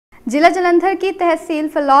जिला जालंधर की तहसील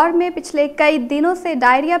फिलौर में पिछले कई दिनों से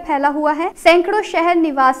डायरिया फैला हुआ है। सैकड़ों शहर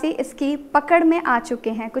निवासी इसकी पकड़ में आ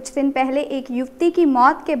चुके हैं। कुछ दिन पहले एक युवती की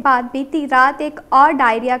मौत के बाद बीती रात एक और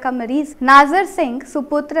डायरिया का मरीज नाजर सिंह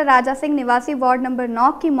सुपुत्र राजा सिंह निवासी वार्ड नंबर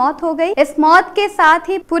 9 की मौत हो गई। इस मौत के साथ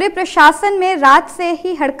ही पूरे प्रशासन में रात से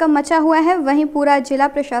ही हड़कंप मचा हुआ है। वहीं पूरा जिला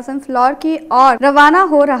प्रशासन फिलौर की ओर रवाना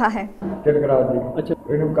हो रहा है।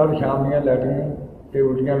 कल शाम ते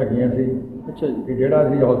उल्टियां लगियां सी। अच्छा जी। कि जिहड़ा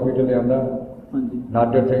असीं हॉस्पिटल लिआंदा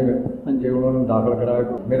नाजर सिंह ते उन्हां नूं दाखल कराया।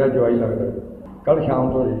 मेरा जवाई लगदा कल शाम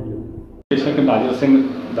तो जी पेशेंट नाजर सिंह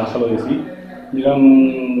दाखल होए सी, जिहड़ा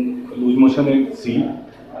लूज मोशन सी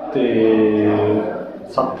ते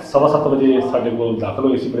 7:15 बजे साडे कोल दाखल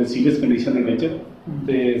होए सी बड़े सीरीयस कंडीशन दे विच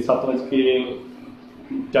ते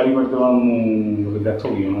 7:40 तो उन्हां डैथ हो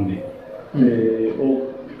गई उन्हां दी। ते ओह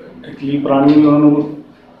एक्चुअली पुरानी उन्हां नूं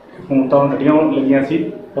ਹੁਣ ਤਾਂ ਨੱਡੀਆਂ ਲੱਗੀਆਂ ਸੀ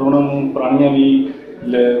ਪਰ ਉਹਨਾਂ ਨੂੰ ਪੁਰਾਣੀਆਂ ਵੀ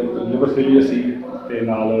ਲਿਵਰ ਫੇਲੀਅਰ ਸੀ ਤੇ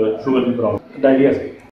ਨਾਲ ਸ਼ੂਗਰ ਦੀ ਪ੍ਰੋਬਲਮ ਡਾਇਰੀਆ ਸੀ।